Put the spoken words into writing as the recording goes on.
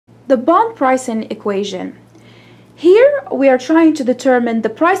the bond pricing equation. Here we are trying to determine the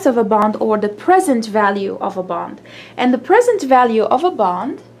price of a bond or the present value of a bond. And the present value of a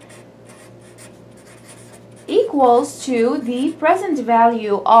bond equals to the present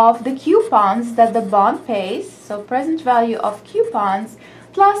value of the coupons that the bond pays. So present value of coupons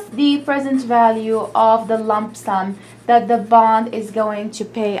plus the present value of the lump sum that the bond is going to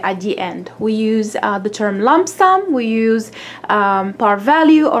pay at the end. We use the term lump sum, we use par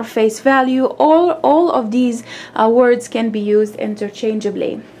value or face value. All of these words can be used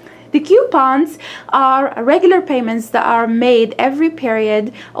interchangeably. The coupons are regular payments that are made every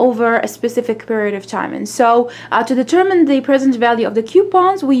period over a specific period of time. And so to determine the present value of the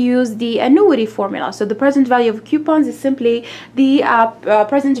coupons, we use the annuity formula. So the present value of coupons is simply the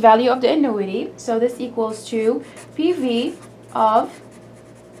present value of the annuity. So this equals to PV of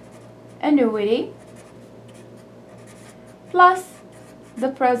annuity plus the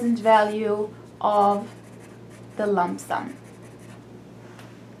present value of the lump sum.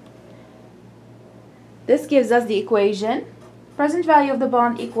 This gives us the equation. Present value of the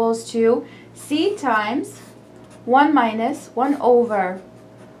bond equals to C times 1 minus 1 over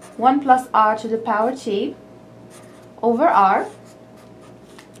 1 plus R to the power T over R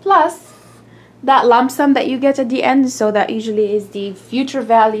plus that lump sum that you get at the end. So that usually is the future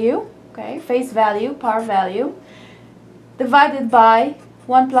value, okay, face value, par value, divided by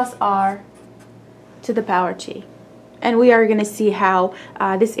 1 plus R to the power T. And we are going to see how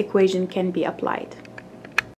this equation can be applied.